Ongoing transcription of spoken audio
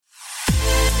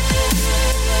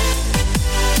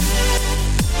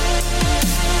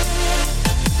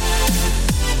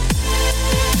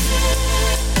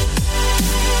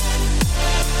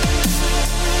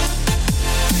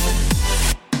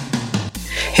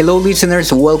Hello,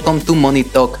 listeners. Welcome to Money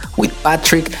Talk with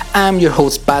Patrick. I'm your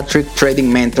host, Patrick,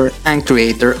 trading mentor and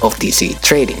creator of TC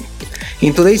Trading.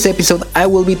 In today's episode, I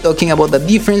will be talking about the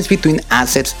difference between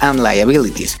assets and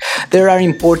liabilities. There are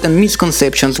important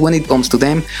misconceptions when it comes to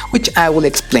them, which I will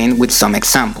explain with some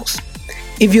examples.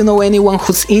 If you know anyone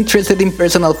who's interested in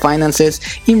personal finances,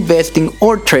 investing,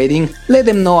 or trading, let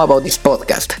them know about this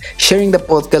podcast. Sharing the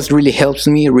podcast really helps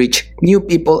me reach new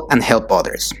people and help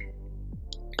others.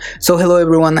 So hello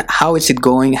everyone, how is it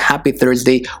going? Happy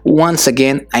Thursday once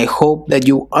again. I hope that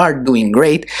you are doing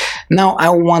great. Now I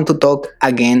want to talk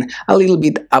again a little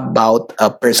bit about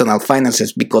personal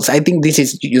finances because I think this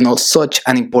is such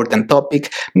an important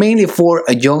topic, mainly for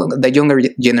the younger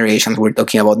generations. We're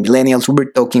talking about millennials,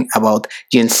 we're talking about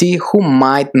Gen Z who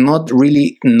might not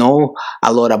really know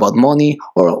a lot about money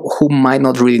or who might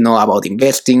not really know about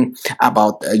investing,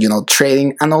 about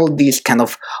trading and all these kind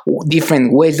of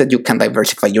different ways that you can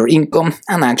diversify your income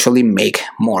and actually make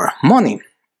more money.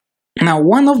 Now,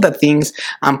 one of the things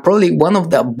and probably one of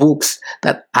the books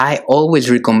that I always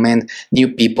recommend new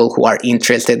people who are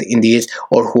interested in this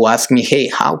or who ask me, hey,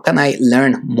 how can I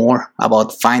learn more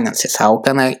about finances? How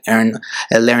can I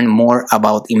learn more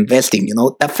about investing?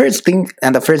 The first thing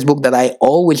and the first book that I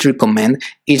always recommend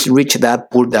is Rich Dad,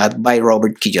 Poor Dad by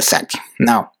Robert Kiyosaki.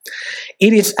 Now,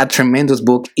 it is a tremendous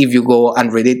book if you go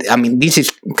and read it. I mean, this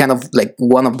is kind of like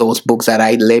one of those books that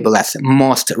I label as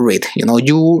must read.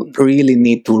 You really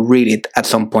need to read it at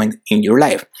some point in your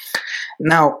life.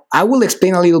 Now, I will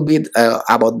explain a little bit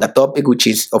about the topic, which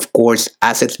is, of course,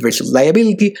 assets versus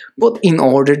liability. But in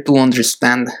order to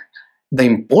understand the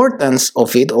importance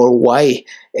of it or why,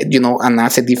 an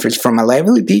asset differs from a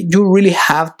liability, you really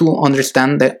have to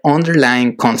understand the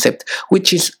underlying concept,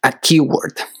 which is a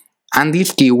keyword. And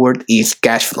this keyword is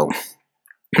cash flow.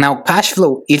 Now, cash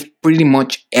flow is pretty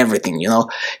much everything,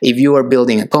 If you are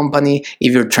building a company,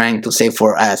 if you're trying to save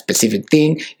for a specific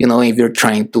thing, if you're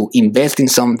trying to invest in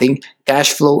something,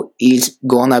 cash flow is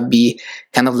gonna be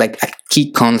kind of like a key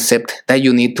concept that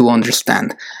you need to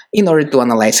understand in order to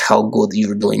analyze how good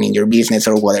you're doing in your business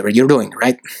or whatever you're doing,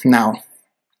 right? Now,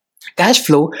 cash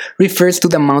flow refers to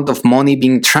the amount of money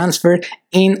being transferred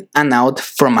in and out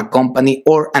from a company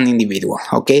or an individual,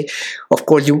 okay? Of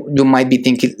course, you might be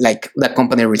thinking like the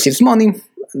company receives money,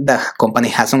 the company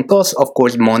has some costs, of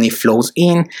course, money flows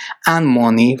in and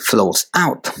money flows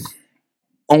out.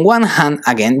 On one hand,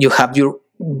 again, you have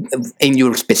in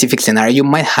your specific scenario, you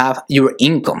might have your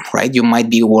income, right? You might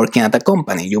be working at a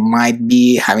company, you might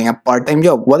be having a part-time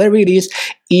job, whatever it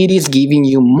is giving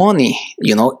you money,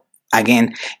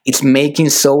 Again, it's making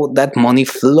so that money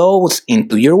flows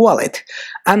into your wallet.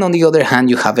 And on the other hand,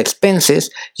 you have expenses.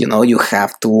 You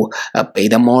have to pay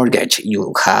the mortgage.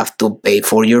 You have to pay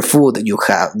for your food. You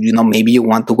have, maybe you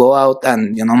want to go out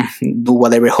and, do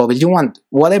whatever hobbies you want.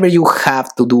 Whatever you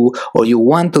have to do or you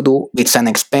want to do, it's an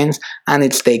expense and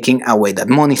it's taking away that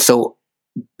money. So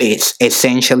it's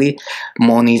essentially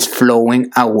money is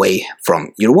flowing away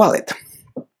from your wallet.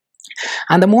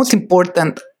 And the most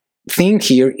important thing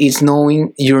here is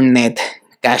knowing your net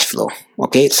cash flow.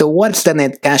 Okay, so what's the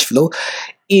net cash flow?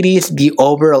 It is the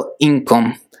overall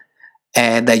income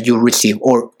that you receive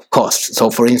or costs. So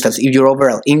for instance, if your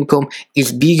overall income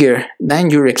is bigger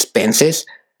than your expenses,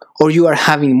 or you are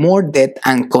having more debt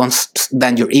and costs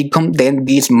than your income, then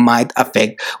this might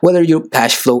affect whether your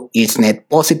cash flow is net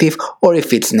positive or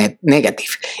if it's net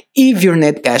negative. If your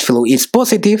net cash flow is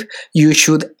positive, you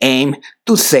should aim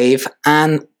to save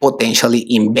and potentially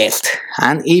invest.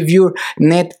 And if your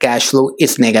net cash flow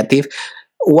is negative,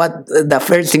 the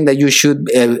first thing that you should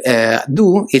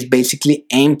do is basically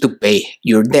aim to pay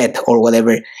your debt or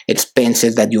whatever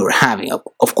expenses that you're having.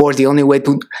 Of course, the only way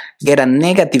to get a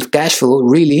negative cash flow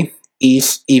really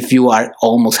is if you are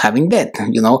almost having debt.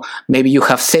 Maybe you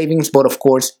have savings, but of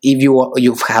course, if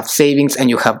you have savings and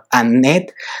you have a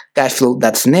net cash flow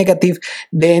that's negative,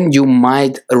 then you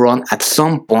might run at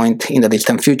some point in the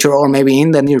distant future or maybe in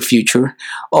the near future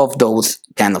of those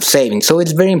kind of savings. So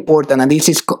it's very important, and this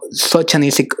is such an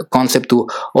easy concept to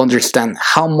understand.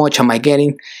 How much am I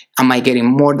getting? Am I getting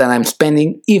more than I'm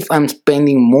spending? If I'm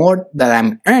spending more than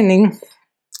I'm earning,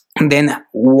 then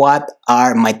what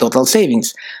are my total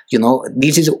savings?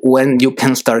 This is when you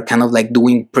can start kind of like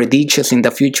doing predictions in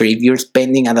the future. If you're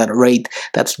spending at a rate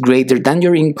that's greater than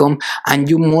your income and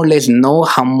you more or less know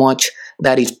how much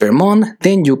that is per month,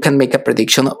 then you can make a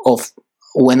prediction of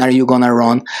when are you gonna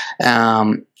run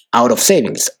out of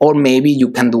savings. Or maybe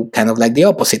you can do kind of like the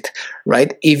opposite,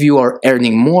 right? If you are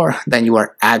earning more than you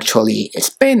are actually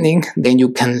spending, then you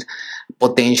can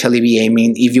potentially be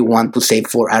aiming. If you want to save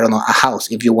for, I don't know, a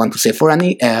house, if you want to save for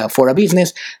a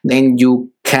business, then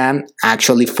you can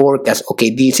actually forecast,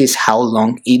 okay, this is how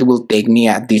long it will take me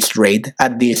at this rate,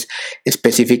 at this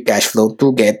specific cash flow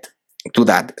to get to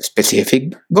that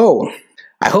specific goal.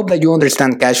 I hope that you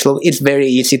understand cash flow. It's very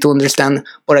easy to understand,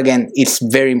 but again, it's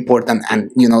very important, and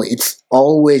it's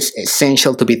always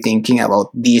essential to be thinking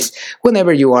about this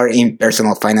whenever you are in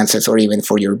personal finances or even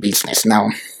for your business.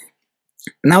 Now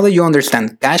that you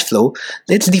understand cash flow,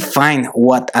 let's define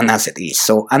what an asset is.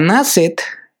 So an asset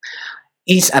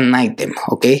is an item,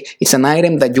 okay? It's an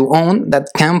item that you own that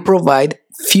can provide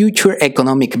future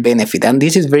economic benefit, and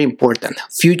this is very important,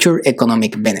 future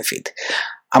economic benefit.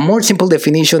 A more simple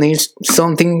definition is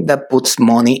something that puts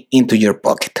money into your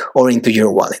pocket or into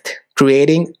your wallet,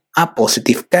 creating a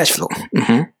positive cash flow.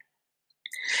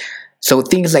 So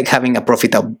things like having a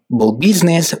profitable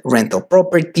business, rental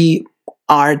property,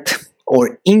 art,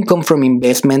 or income from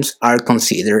investments are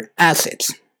considered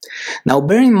assets. Now,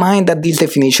 bear in mind that these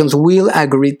definitions will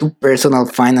agree to personal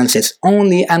finances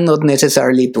only and not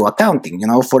necessarily to accounting.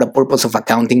 For the purpose of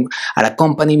accounting, a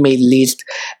company may list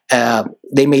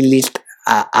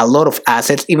a lot of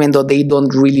assets, even though they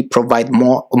don't really provide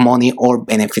more money or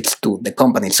benefits to the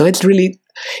company. So it's really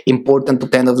important to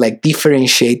kind of like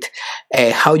differentiate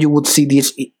how you would see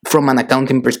this from an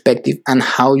accounting perspective and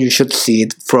how you should see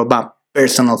it from a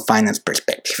personal finance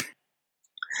perspective.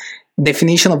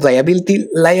 Definition of liability.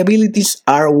 Liabilities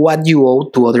are what you owe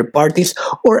to other parties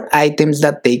or items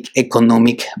that take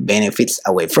economic benefits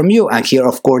away from you. And here,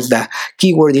 of course, the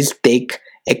keyword is take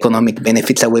economic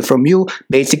benefits away from you,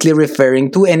 basically referring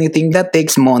to anything that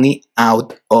takes money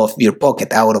out of your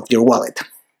pocket, out of your wallet.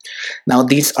 Now,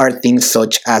 these are things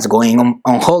such as going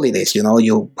on holidays.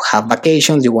 You have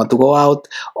vacations, you want to go out.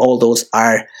 All those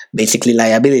are basically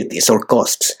liabilities or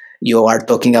costs. You are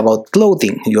talking about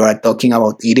clothing, you are talking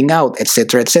about eating out,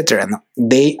 etc., etc.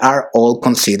 They are all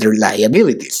considered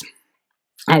liabilities.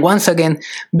 And once again,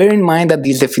 bear in mind that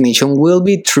this definition will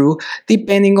be true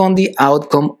depending on the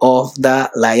outcome of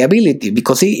the liability,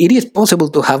 because it is possible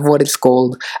to have what is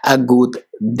called a good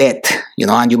debt,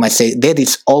 and you might say debt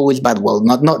is always bad. Well,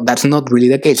 that's not really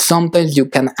the case. Sometimes you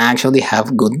can actually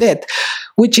have good debt,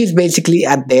 which is basically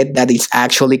a debt that is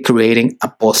actually creating a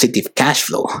positive cash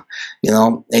flow.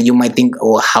 And you might think,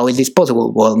 oh, how is this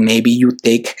possible? Well, maybe you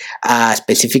take a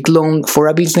specific loan for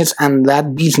a business and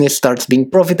that business starts being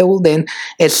profitable, then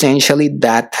essentially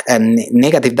that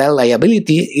that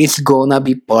liability is gonna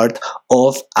be part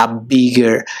of a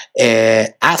bigger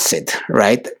asset,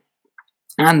 right?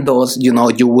 And thus, you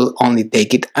will only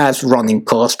take it as running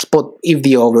costs. But if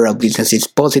the overall business is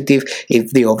positive,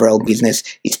 if the overall business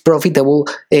is profitable,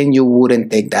 then you wouldn't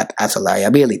take that as a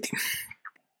liability.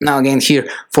 Now again, here,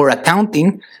 for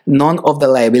accounting, none of the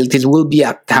liabilities will be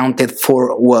accounted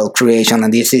for wealth creation.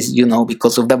 And this is,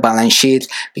 because of the balance sheet,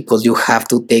 because you have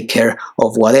to take care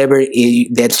of whatever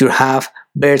debts you have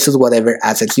versus whatever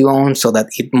assets you own, so that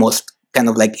it must kind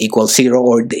of like equal zero,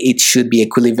 or it should be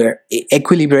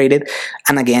equilibrated.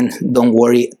 And again, don't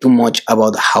worry too much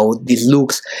about how this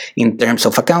looks in terms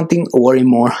of accounting. Worry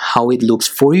more how it looks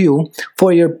for you,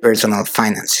 for your personal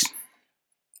finances.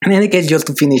 In any case, just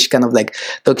to finish kind of like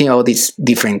talking about these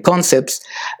different concepts,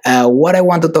 what I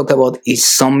want to talk about is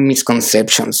some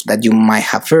misconceptions that you might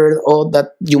have heard or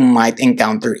that you might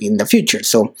encounter in the future.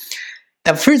 So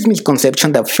the first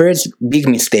misconception, the first big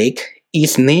mistake,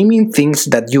 is naming things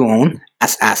that you own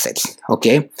as assets,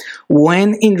 okay?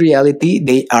 When in reality,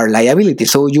 they are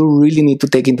liabilities. So you really need to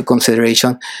take into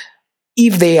consideration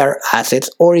if they are assets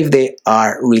or if they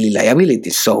are really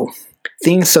liabilities. So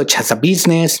things such as a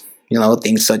business,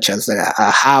 things such as a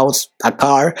house, a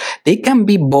car, they can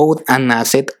be both an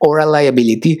asset or a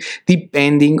liability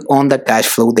depending on the cash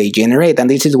flow they generate. And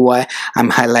this is why I'm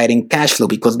highlighting cash flow,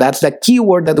 because that's the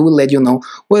keyword that will let you know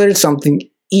whether something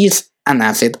is an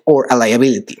asset or a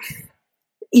liability.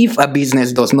 If a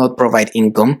business does not provide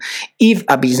income, if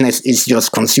a business is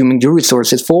just consuming your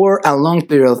resources for a long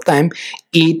period of time,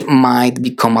 it might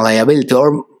become a liability,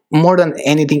 or more than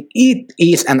anything, it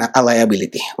is a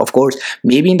liability. Of course,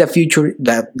 maybe in the future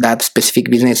that specific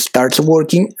business starts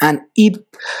working and it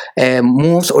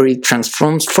moves or it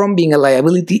transforms from being a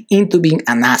liability into being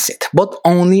an asset, but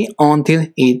only until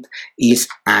it is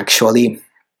actually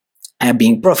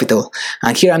being profitable.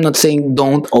 And here I'm not saying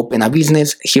don't open a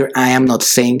business. Here I am not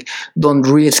saying don't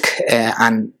risk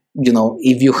and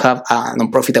if you have an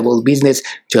unprofitable business,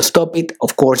 just stop it.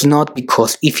 Of course not,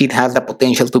 because if it has the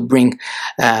potential to bring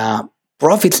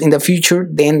profits in the future,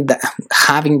 then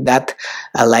having that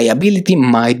liability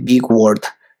might be worth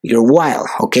your while,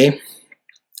 okay?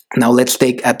 Now let's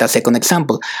take a second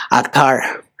example, a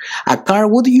car. A car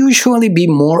would usually be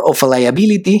more of a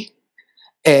liability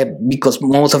because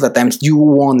most of the times you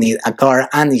won't need a car,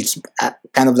 and it's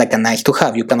kind of like a nice to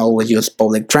have. You can always use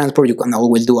public transport, you can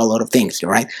always do a lot of things,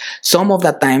 right? Some of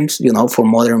the times, for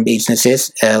modern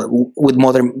businesses, with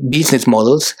modern business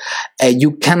models,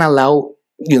 you can allow,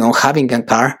 having a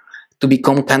car to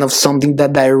become kind of something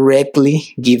that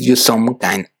directly gives you some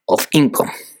kind of income.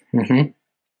 Mm-hmm.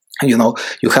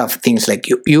 You have things like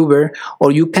Uber,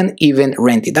 or you can even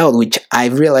rent it out, which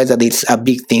I've realized that it's a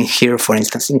big thing here, for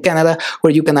instance, in Canada,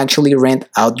 where you can actually rent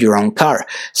out your own car.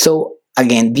 So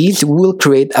again, this will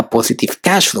create a positive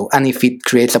cash flow. And if it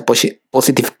creates a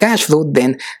positive cash flow,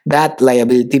 then that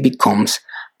liability becomes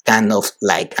kind of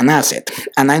like an asset.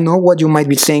 And I know what you might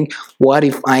be saying, what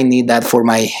if I need that for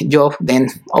my job? Then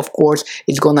of course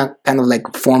it's gonna kind of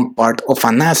like form part of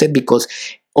an asset, because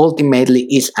ultimately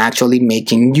it's actually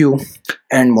making you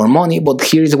earn more money. But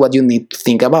here's what you need to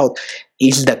think about: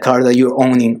 is the car that you're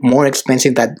owning more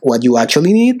expensive than what you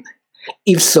actually need?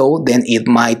 If so, then it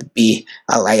might be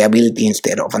a liability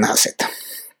instead of an asset.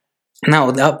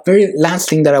 Now, the very last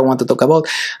thing that I want to talk about,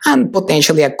 and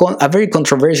potentially a very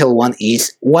controversial one,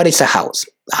 is what is a house?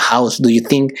 A house, do you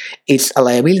think it's a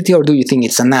liability, or do you think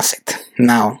it's an asset?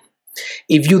 Now,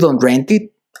 if you don't rent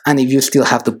it, and if you still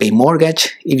have to pay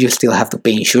mortgage, if you still have to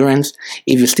pay insurance,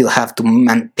 if you still have to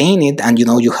maintain it, and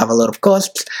you have a lot of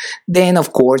costs, then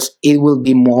of course it will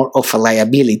be more of a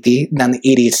liability than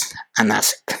it is an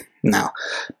asset. Now,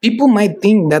 people might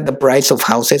think that the price of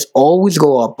houses always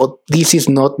go up, but this is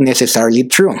not necessarily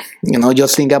true.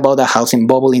 Just think about the housing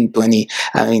bubble in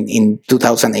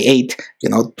 2008,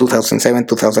 2007,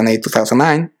 2008,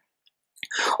 2009.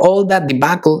 All that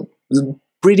debacle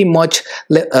pretty much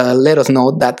let us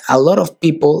know that a lot of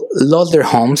people lost their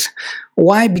homes.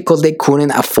 Why? Because they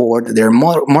couldn't afford their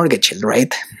mortgages,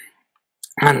 right?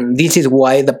 And this is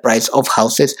why the price of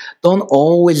houses don't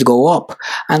always go up.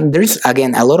 And there's,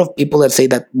 again, a lot of people that say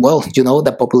that,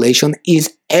 the population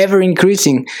is ever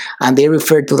increasing, and they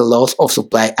refer to the laws of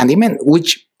supply and demand,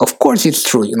 which of course it's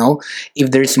true.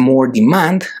 If there's more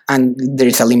demand and there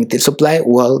is a limited supply,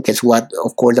 well, guess what?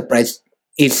 Of course the price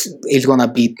is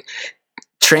gonna be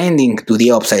trending to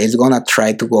the upside. It's gonna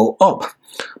try to go up.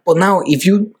 But now, if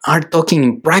you are talking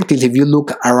in practice, if you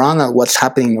look around at what's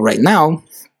happening right now,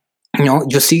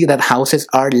 you see that houses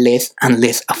are less and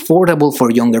less affordable for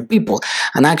younger people.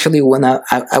 And actually, when I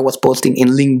was posting in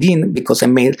LinkedIn, because I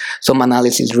made some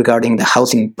analysis regarding the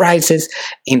housing prices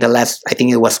in the last, I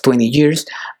think it was 20 years.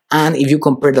 And if you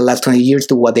compare the last 20 years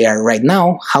to what they are right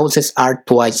now, houses are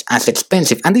twice as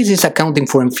expensive. And this is accounting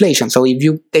for inflation. So if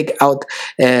you take out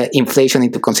inflation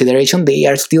into consideration, they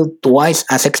are still twice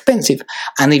as expensive.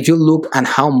 And if you look at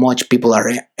how much people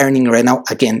are earning right now,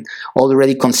 again,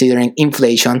 already considering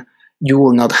inflation, you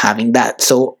are not having that.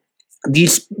 So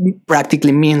this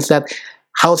practically means that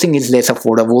housing is less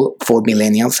affordable for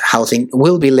millennials. Housing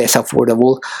will be less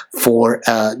affordable for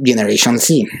Generation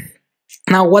Z.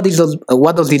 Now, what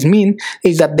does this mean?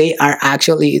 Is that they are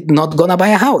actually not gonna buy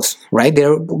a house, right?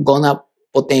 They're gonna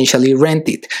potentially rent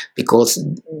it, because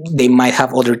they might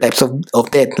have other types of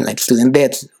debt, like student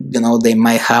debts. They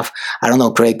might have,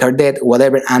 credit card debt,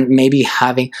 whatever, and maybe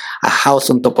having a house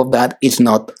on top of that is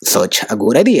not such a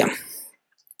good idea.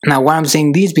 Now, why I'm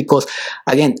saying this, because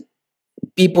again,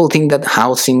 people think that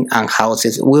housing and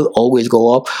houses will always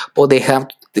go up, but they have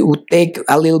to take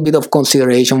a little bit of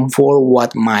consideration for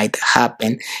what might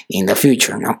happen in the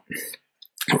future now,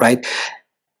 right?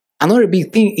 Another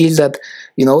big thing is that,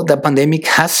 the pandemic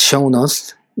has shown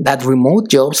us that remote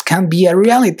jobs can be a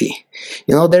reality.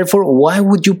 Therefore, why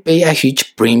would you pay a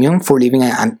huge premium for living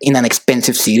in an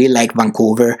expensive city like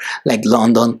Vancouver, like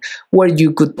London, where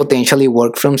you could potentially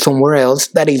work from somewhere else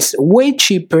that is way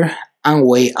cheaper and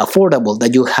way affordable,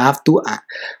 that you have to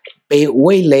pay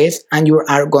way less and you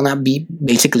are gonna be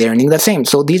basically earning the same?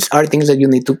 So these are things that you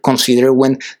need to consider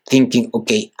when thinking,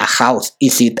 okay, a house,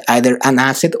 is it either an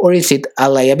asset or is it a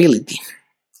liability?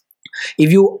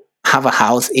 If you have a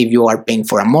house, if you are paying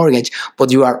for a mortgage,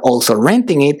 but you are also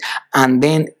renting it, and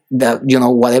then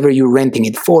whatever you're renting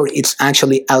it for, it's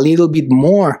actually a little bit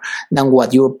more than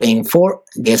what you're paying for,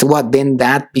 guess what? Then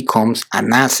that becomes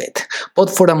an asset.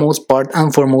 But for the most part,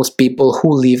 and for most people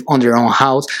who live on their own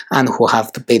house and who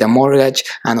have to pay the mortgage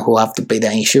and who have to pay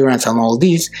the insurance and all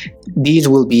this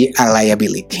will be a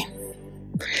liability.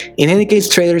 In any case,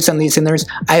 traders and listeners,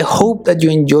 I hope that you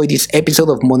enjoyed this episode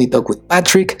of Money Talk with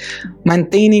Patrick.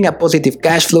 Maintaining a positive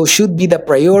cash flow should be the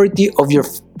priority of your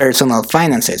personal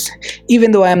finances.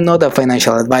 Even though I am not a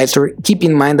financial advisor, keep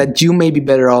in mind that you may be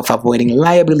better off avoiding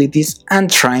liabilities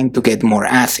and trying to get more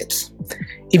assets.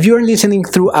 If you are listening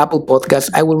through Apple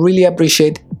Podcasts, I would really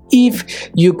appreciate if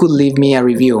you could leave me a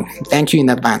review. Thank you in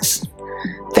advance.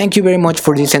 Thank you very much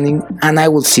for listening, and I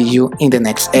will see you in the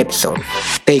next episode.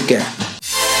 Take care.